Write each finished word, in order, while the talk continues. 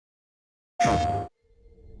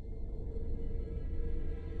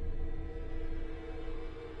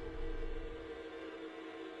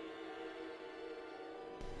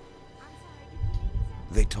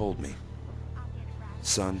They told me,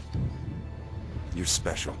 son, you're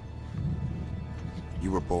special.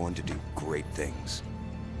 You were born to do great things.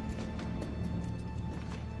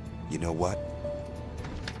 You know what?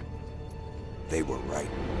 They were right.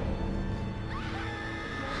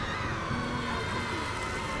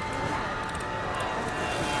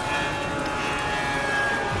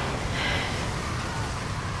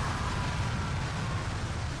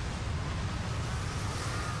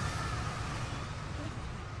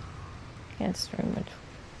 Can't stream it.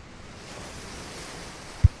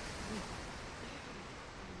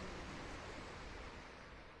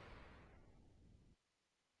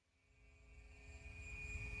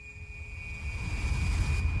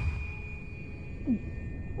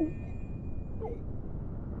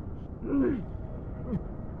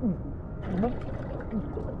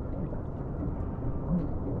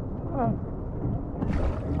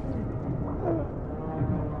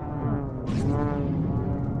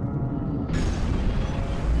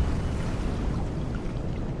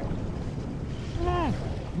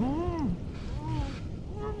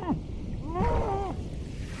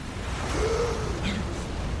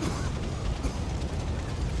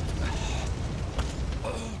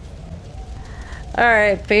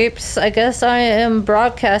 Alright, peeps. I guess I am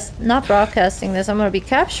not broadcasting this. I'm gonna be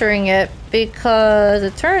capturing it because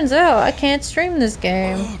it turns out I can't stream this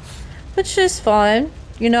game. Which is fine.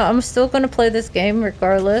 You know, I'm still gonna play this game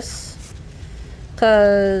regardless.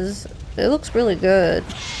 Because it looks really good.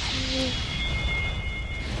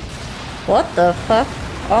 What the fuck?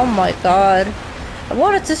 Oh my god. I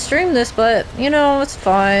wanted to stream this, but, you know, it's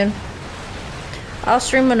fine. I'll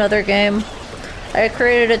stream another game. I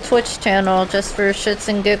created a Twitch channel just for shits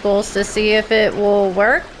and giggles to see if it will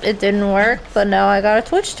work. It didn't work, but now I got a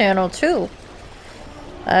Twitch channel too.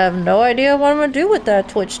 I have no idea what I'm gonna do with that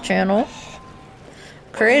Twitch channel.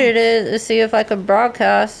 Created it to see if I could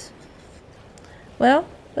broadcast. Well,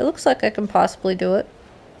 it looks like I can possibly do it.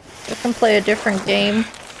 I can play a different game.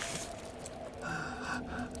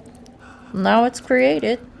 Now it's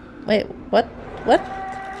created. Wait, what? What?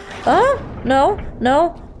 Oh, no,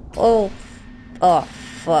 no. Oh. Oh,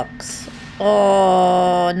 fucks.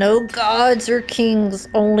 Oh, no gods or kings,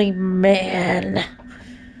 only man.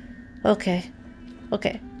 Okay.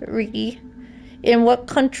 Okay. Ricky. In what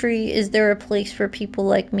country is there a place for people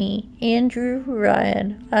like me? Andrew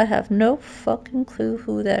Ryan. I have no fucking clue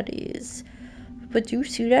who that is. But do you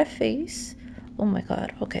see that face? Oh my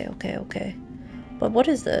god. Okay, okay, okay. But what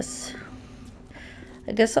is this?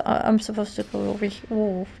 I guess I'm supposed to go over here.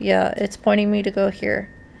 Oh, yeah, it's pointing me to go here.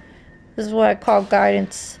 This is what I call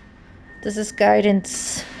guidance. This is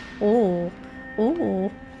guidance. Ooh.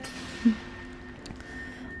 Ooh.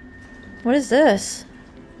 What is this?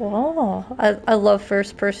 Wow. I love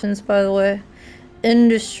first persons, by the way.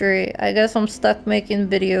 Industry. I guess I'm stuck making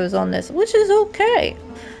videos on this, which is okay.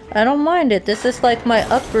 I don't mind it. This is like my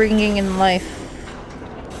upbringing in life.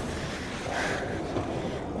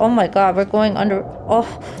 Oh my god, we're going under... Oh.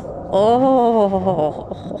 Oh.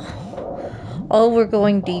 Oh, we're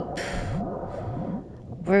going deep.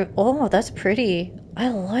 Oh, that's pretty. I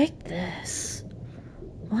like this.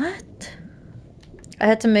 What? I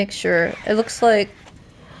had to make sure. It looks like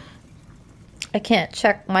I can't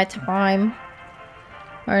check my time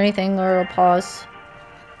or anything, or a pause.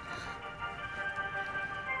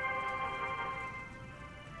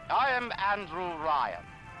 I am Andrew Ryan,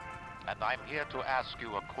 and I'm here to ask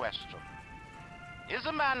you a question. Is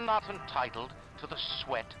a man not entitled to the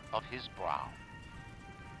sweat of his brow?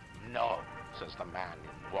 No, says the man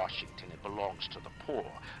in Washington, it belongs to the poor.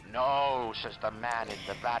 No, says the man in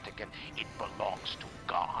the Vatican, it belongs to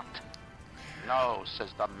God. No,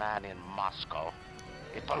 says the man in Moscow,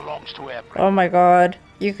 it belongs to everyone. Oh my god,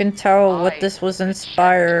 you can tell what this was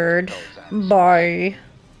inspired by.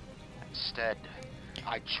 Instead,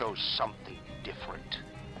 I chose something different.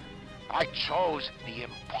 I chose the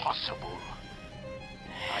impossible.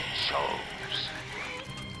 I chose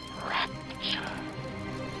Rapture.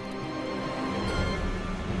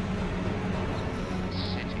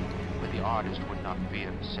 The artist would not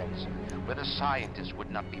fear the censor, where the scientist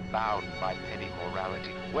would not be bound by petty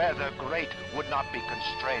morality, where the great would not be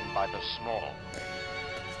constrained by the small.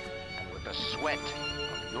 And with the sweat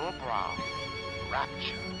of your brow,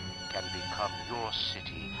 Rapture can become your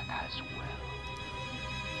city as well.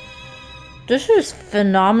 This is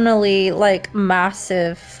phenomenally, like,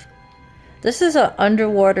 massive. This is an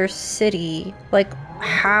underwater city. Like,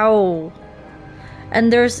 how?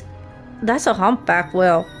 And there's That's a humpback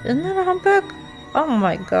whale. Isn't that a humpback? Oh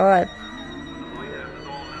my god.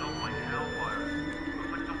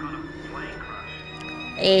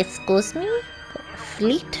 Excuse me?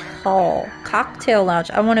 Fleet Hall. Cocktail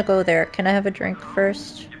Lounge. I want to go there. Can I have a drink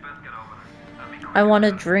first? I want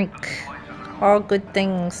to drink. All good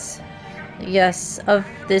things. Yes, of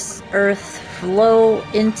this earth flow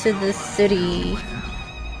into the city.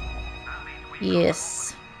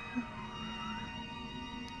 Yes.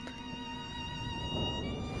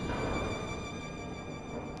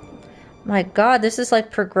 My god, this is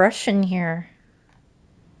like progression here.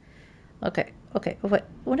 Okay,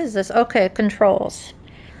 what is this? Okay, controls.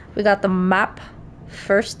 We got the map,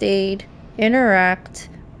 first aid, interact,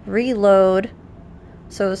 reload.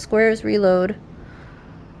 So the squares reload.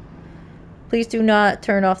 Please do not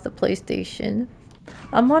turn off the PlayStation.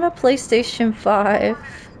 I'm on a PlayStation 5.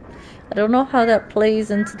 I don't know how that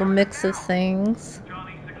plays into the mix of things.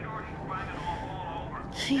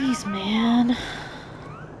 Jeez, man.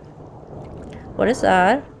 What is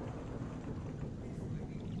that?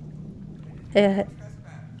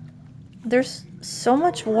 There's so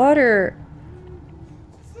much water.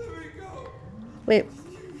 Wait.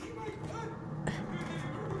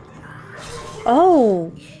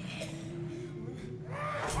 Oh.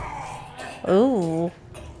 Oh.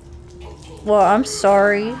 Well, I'm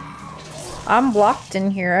sorry. I'm locked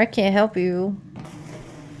in here. I can't help you.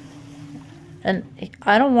 And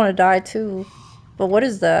I don't want to die too. But what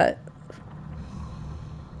is that?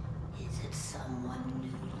 Is it someone new?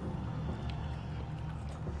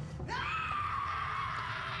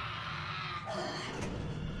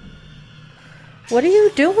 What are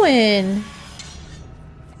you doing?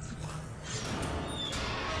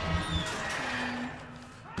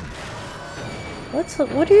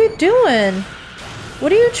 What are you doing?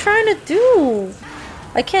 What are you trying to do?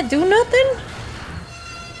 I can't do nothing?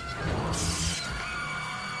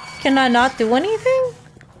 Can I not do anything?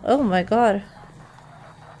 Oh my god.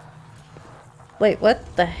 Wait,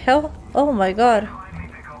 what the hell? Oh my god.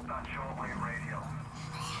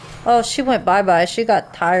 Oh, she went bye-bye. She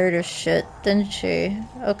got tired of shit, didn't she?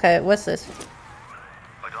 Okay, what's this?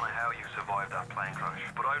 I don't know how you survived that plane crash,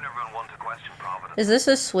 but I've never been one to question Providence. Is this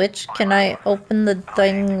a switch? Can I open the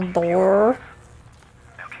dang door?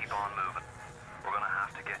 Now keep on moving. We're gonna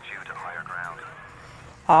have to get you to higher ground.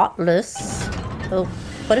 Atlas. Oh,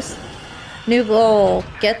 what is... New goal.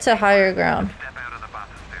 Get to higher ground. Step out of the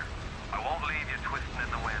bathysphere. I won't leave you twisting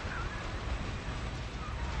in the wind.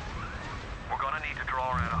 We're gonna need to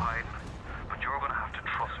draw out of hiding, but you're gonna have to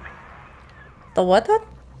trust me. The what?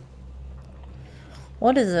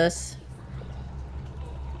 What is this?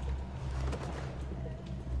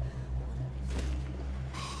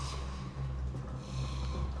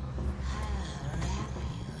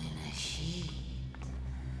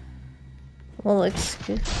 Well,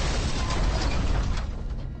 excuse...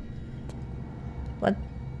 What?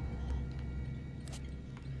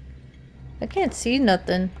 I can't see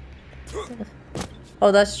nothing.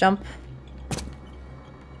 Oh, that's jump.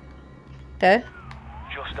 Okay.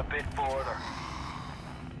 Just a bit further.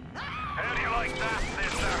 How do you like that,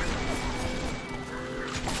 mister?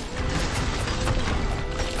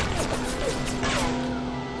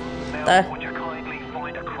 Now, would you kindly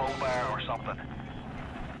find a crowbar or something?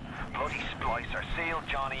 Bloody splicer. Seal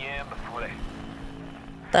Johnny in before they...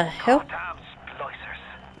 The hell? Damn splicers.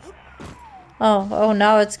 Oh,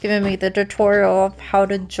 now it's giving me the tutorial of how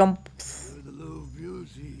to jump.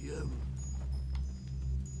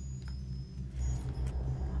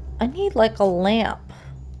 I need like a lamp.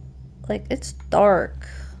 Like, it's dark.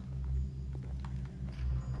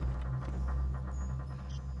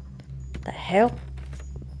 The hell?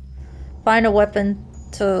 Find a weapon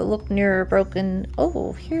to look near broken.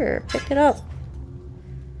 Oh, here, pick it up.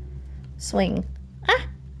 Swing. Ah!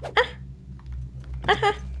 Ah!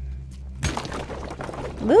 Ah!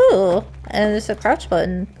 Ooh! And there's a crouch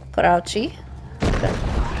button. Crouchy. Okay.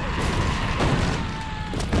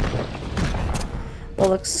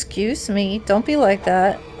 Well, excuse me. Don't be like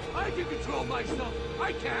that. I can control myself.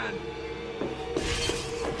 I can.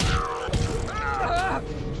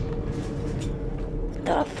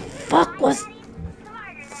 The fuck was...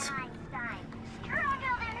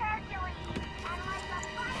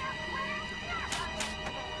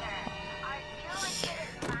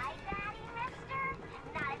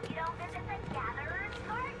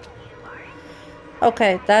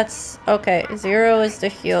 Okay, that's... Okay, 0 is the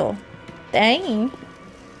heal. Dang.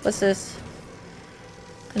 What's this?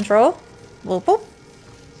 Control? Whoop whoop.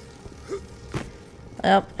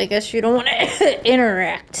 Well, I guess you don't want to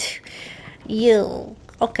interact. You.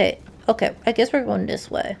 Okay, I guess we're going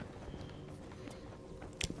this way.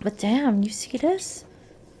 But damn, you see this?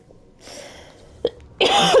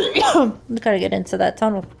 We gotta get into that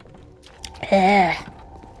tunnel.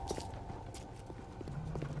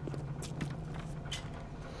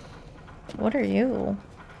 What are you?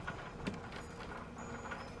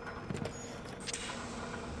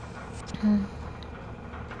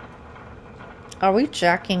 Are we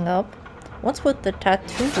jacking up? What's with the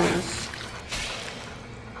tattoos?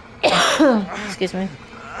 Excuse me.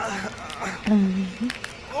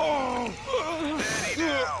 Steady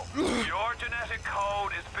now. Your genetic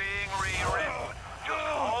code is being rewritten. Just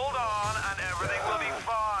hold on and everything will be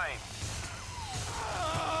fine.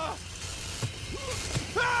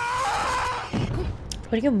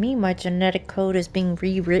 What do you mean my genetic code is being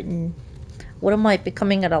rewritten? What am I,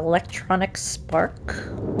 becoming an electronic spark?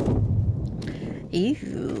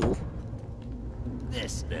 Ew.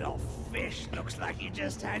 This little fish looks like he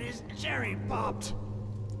just had his cherry popped.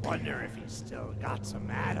 Wonder if he's still got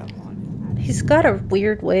some atom on him. He's got a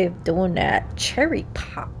weird way of doing that. Cherry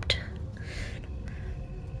popped.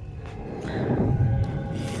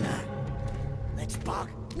 Let's buck.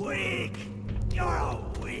 Weak. You're a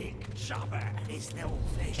weak chopper. This little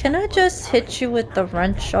fish. Can I just hit you with the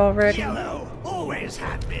wrench already? Yellow always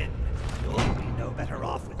have been. You'll be no better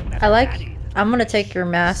off with I'm gonna take your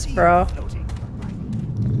mask, bro.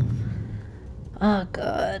 Oh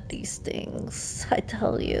god, these things. I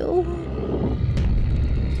tell you.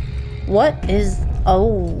 What is...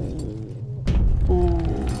 Oh. Ooh.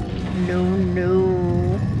 No,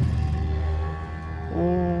 no.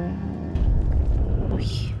 Ooh.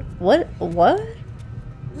 What? What?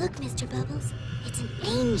 Look, Mr. Bubbles. It's an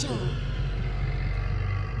angel.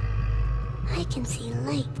 I can see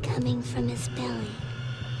light coming from his belly.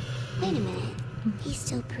 Wait a minute. He's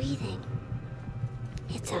still breathing.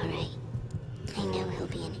 It's alright. I know he'll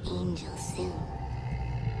be an angel soon.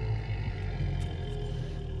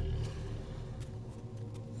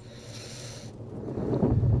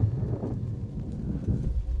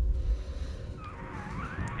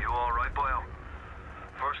 You alright, Boyle?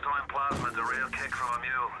 First time plasma's a real kick from a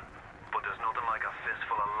mule. But there's nothing like a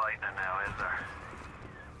fistful of lightning now, is there?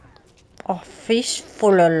 A fish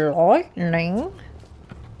full of lightning?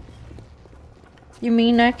 You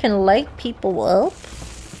mean I can light people up?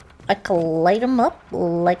 I can light them up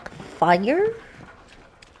like fire?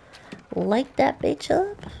 Light that bitch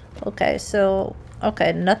up? Okay, so...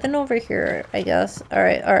 Okay, nothing over here, I guess.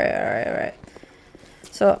 Alright.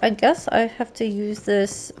 So, I guess I have to use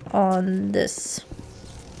this on this.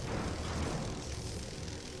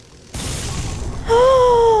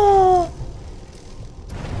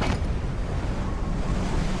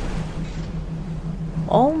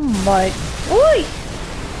 Oh my... Oi!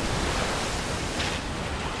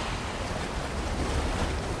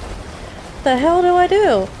 The hell do I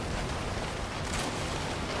do?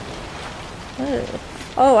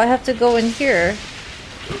 Oh, I have to go in here.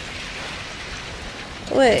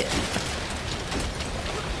 Wait.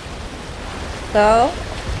 Go.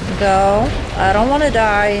 Go. I don't want to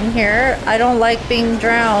die in here. I don't like being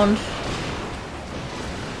drowned.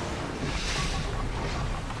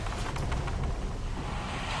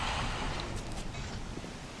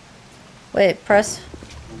 Wait, press.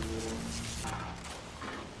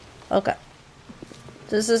 Okay.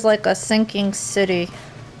 This is like a sinking city.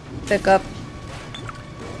 Pick up.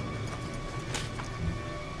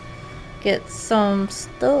 Get some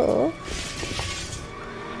stuff.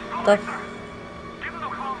 The Give him the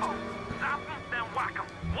combo. Zap him, then whack him.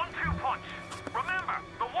 1-2 punch. Remember,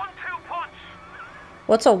 the 1-2 punch.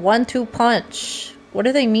 What's a 1-2 punch? What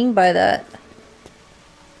do they mean by that?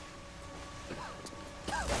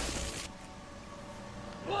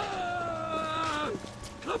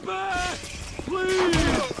 Come back! Please!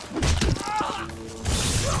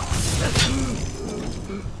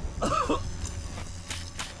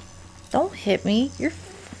 Don't hit me. You're...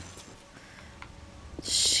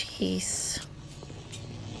 Jeez.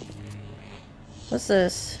 What's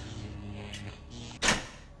this?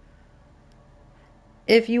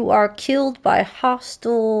 If you are killed by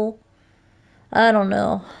hostile... I don't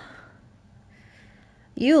know.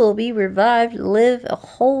 You will be revived, live a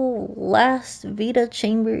whole last Vita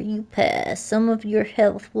chamber you pass. Some of your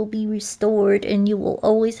health will be restored and you will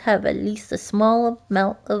always have at least a small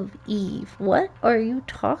amount of Eve. What are you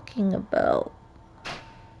talking about?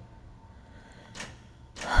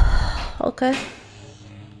 Okay.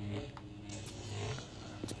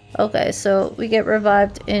 Okay, so we get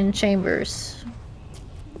revived in chambers.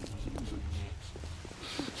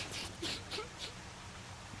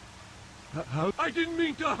 I didn't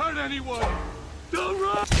mean to hurt anyone! Don't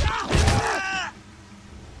run!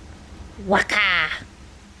 Waka!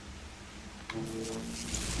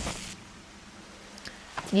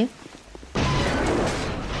 Yeah.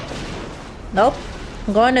 Nope.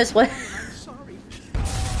 I'm going this way.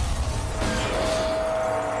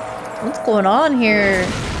 What's going on here?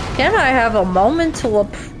 Can I have a moment to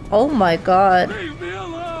oh my god. Leave me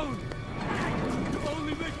alone! You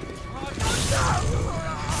only make it hard.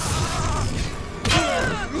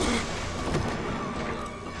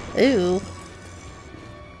 Ew.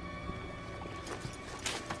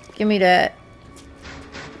 Give me that.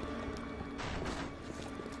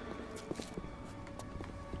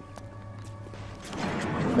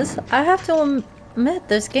 I have to admit,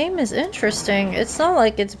 this game is interesting. It's not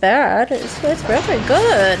like it's bad. It's very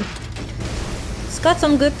good. It's got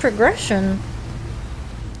some good progression.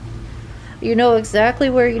 You know exactly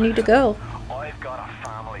where you need to go. I've got a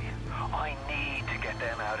family. I need to get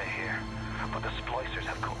them out of here. But the splicers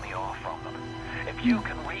have cut me off from them. If you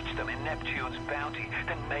can reach them in Neptune's bounty,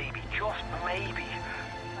 then maybe, just maybe.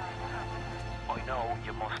 I know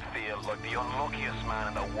you must feel like the unluckiest man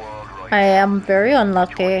in the world right now. I am very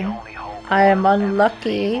unlucky. I am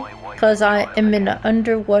unlucky because I am in an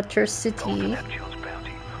underwater city.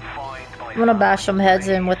 I'm gonna bash some heads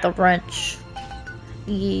in with a wrench.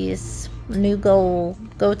 Yes. New goal.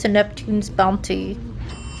 Go to Neptune's bounty.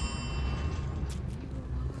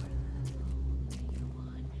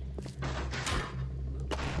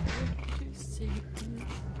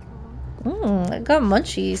 I got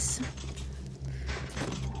munchies.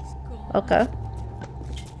 Okay.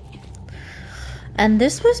 And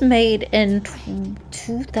this was made in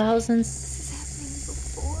 2000.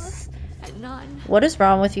 What is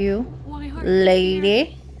wrong with you,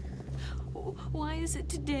 lady? Why is it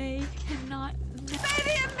today and not?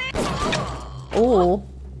 Oh.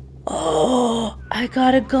 Oh, I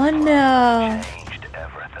got a gun now. Changed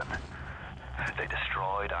everything. They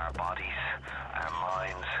destroyed our bodies, our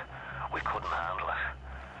minds. We couldn't handle it.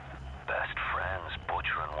 Best friends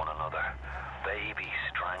butchering one another. Babies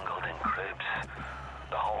strangled in cribs.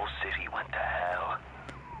 The whole city went to hell.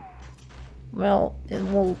 Well,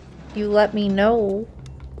 you let me know.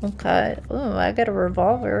 Okay. Oh, I got a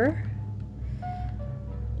revolver.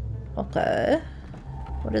 Okay.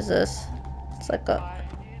 What is this? It's like a...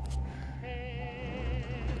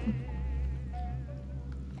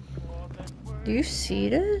 Do you see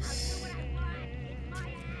this?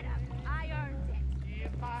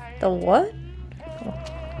 The what? Oh.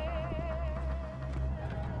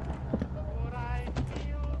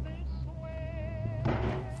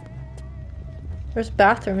 There's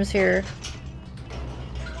bathrooms here.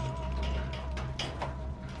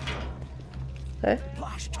 Okay.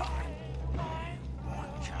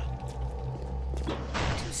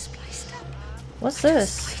 What's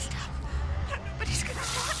this?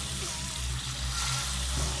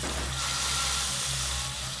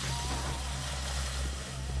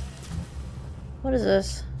 What is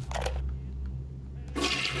this?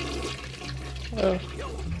 Oh.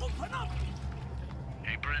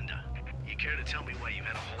 Hey Brenda, you care to tell me why you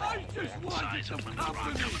had a whole I just wanted size up some on the rock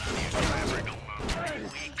company. coming out of your forever? No more 3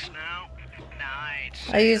 weeks now. Nah, it's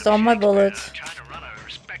I used all my bullets. trying to run a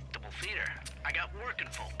respectable theater. I got working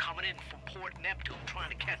folk coming in from Port Neptune trying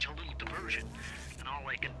to catch a little diversion, and all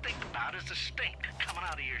I can think about is the stink coming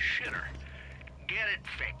out of your shitter. Get it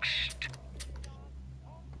fixed.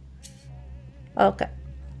 Okay.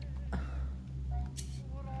 I'm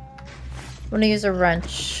gonna use a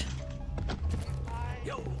wrench.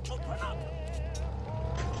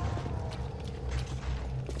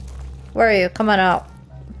 Where are you? Come on out.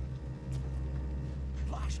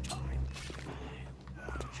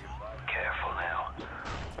 Careful now.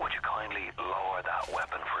 Would you kindly lower that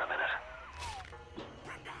weapon for a minute?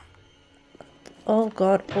 Oh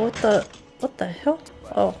god, what the hell?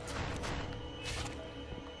 Oh.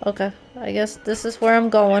 Okay, I guess this is where I'm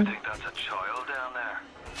going. Think that's a child down there?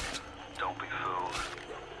 Don't be fooled.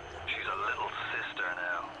 She's a little sister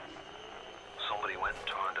now. Somebody went and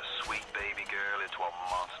turned a sweet baby girl into a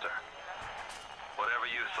monster. Whatever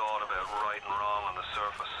you thought about right and wrong on the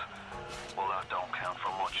surface, well, that don't count for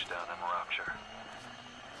much down in Rapture.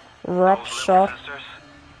 Rapture. Those little sisters,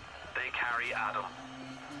 they carry Adam,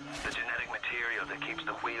 the genetic material that keeps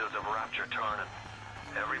the wheels of Rapture turning.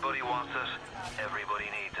 Everybody wants it, everybody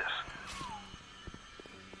needs it.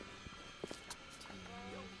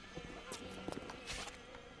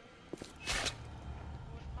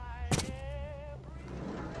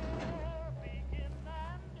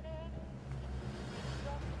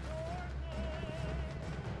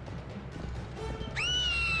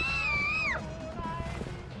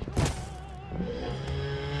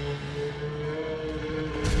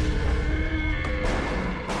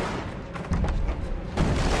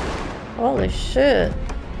 Holy shit.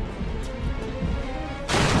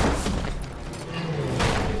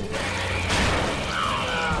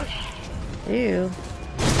 Ew.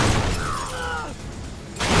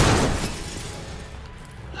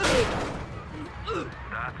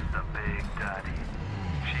 That's the big daddy.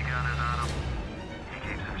 She got his Adam. He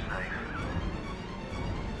keeps her safe.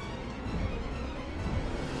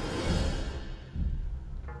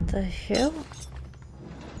 The hell?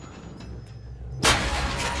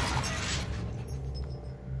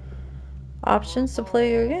 Options to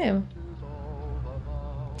play your game.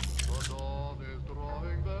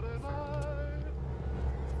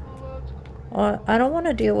 I don't want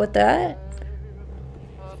to deal with that.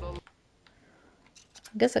 I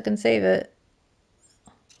guess I can save it.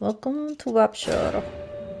 Welcome to Rapture.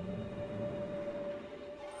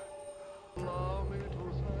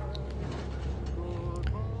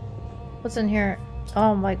 What's in here?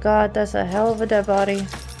 Oh my god, that's a hell of a dead body.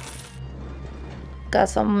 Got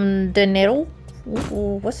some dinero.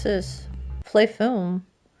 Ooh, what's this? Play film.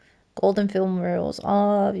 Golden film reels.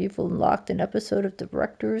 Ah, you've unlocked an episode of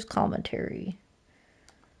Director's Commentary.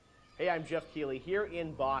 Hey, I'm Jeff Keighley here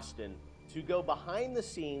in Boston to go behind the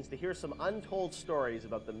scenes to hear some untold stories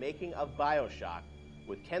about the making of Bioshock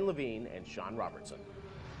with Ken Levine and Sean Robertson.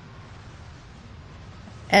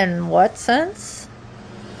 In what sense?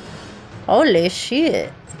 Holy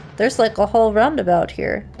shit. There's like a whole roundabout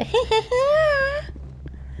here.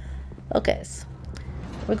 Okay, so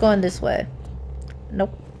we're going this way.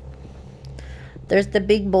 Nope. There's the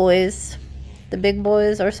big boys. The big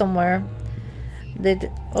boys are somewhere.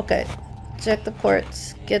 Okay. Check the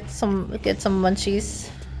quartz. Get some munchies.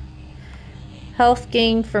 Health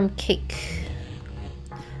gain from cake.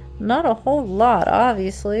 Not a whole lot,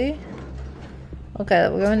 obviously. Okay,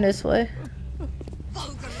 we're going this way.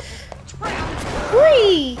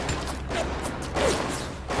 Whee!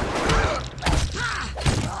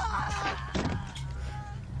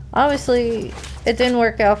 Obviously, it didn't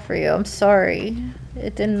work out for you. I'm sorry.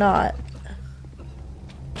 It did not.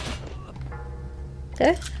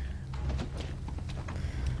 Okay.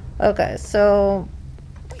 Okay, so...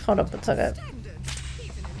 Hold up a second.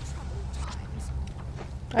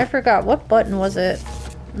 I forgot. What button was it?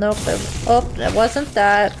 Nope. It wasn't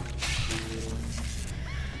that.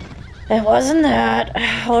 It wasn't that.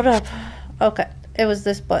 Hold up. Okay. It was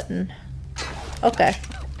this button. Okay.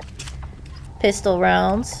 Pistol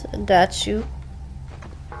rounds. Got you.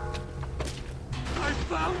 I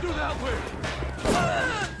found her that way.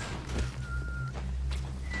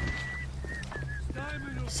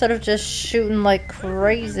 Instead of just shooting like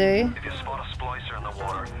crazy. If you spot a splicer in the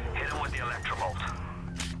water, hit him with the electrobolt.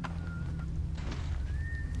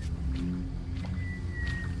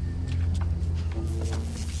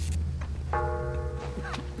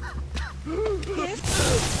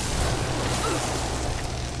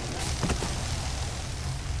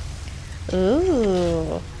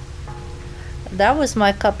 Ooh. That was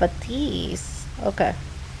my cup of tea. Okay.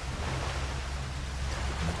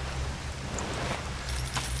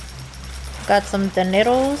 Got some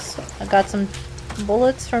dineros. I got some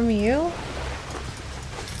bullets from you.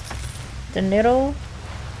 Dinero.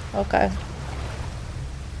 Okay.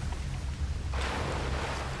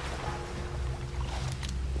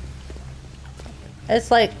 It's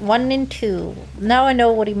like 1 and 2. Now I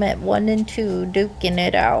know what he meant. 1 and 2, duking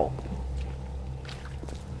it out.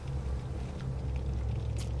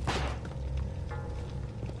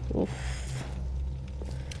 Oof.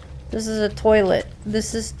 This is a toilet.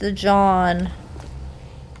 This is the John.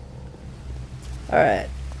 Alright.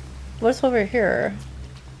 What's over here?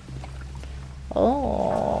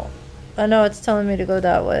 Oh. I know it's telling me to go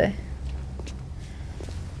that way.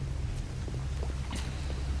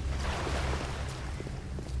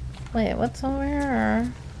 Wait, what's over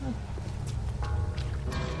here?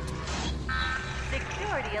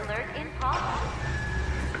 Security alert in progress.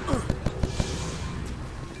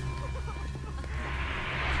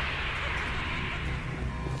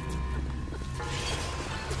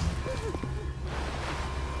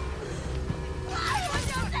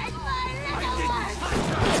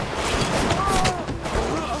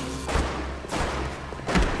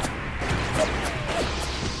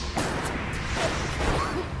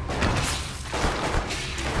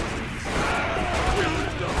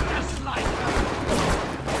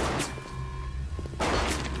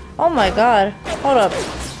 Oh my god. Hold up.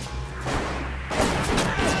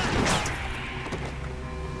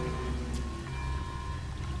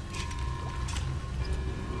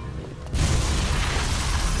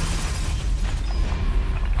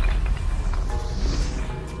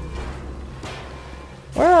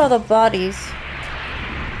 Where are all the bodies?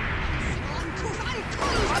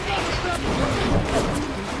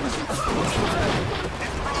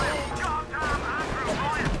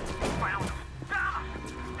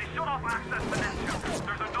 They shut off access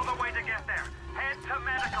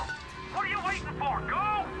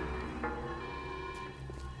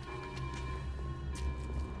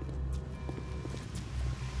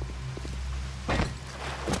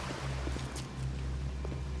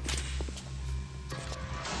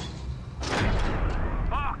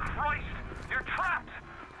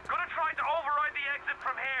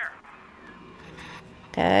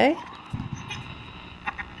Okay.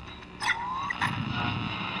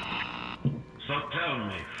 So tell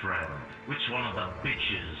me, friend, which one of the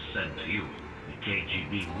bitches sent you? The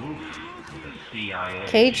KGB wolf or the CIA?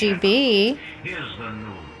 KGB? Here's the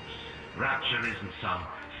news. Rapture isn't some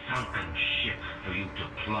sunken ship for you to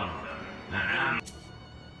plunder.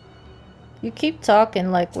 You keep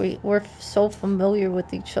talking like we're so familiar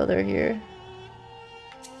with each other here.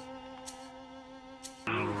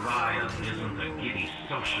 Ryan isn't a giddy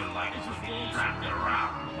socialite to be slapped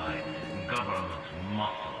around by government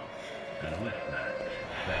muscle. And with that,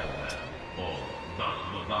 farewell, or thus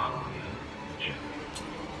Lodon, Jerry.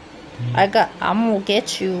 I'm gonna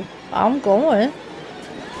get you. I'm going.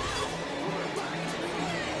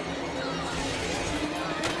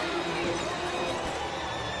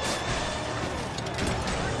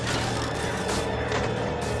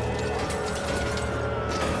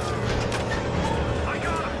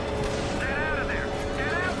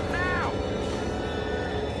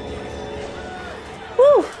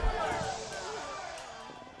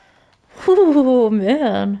 Oh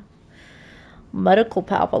man. Medical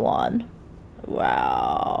Papillon.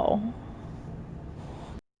 Wow.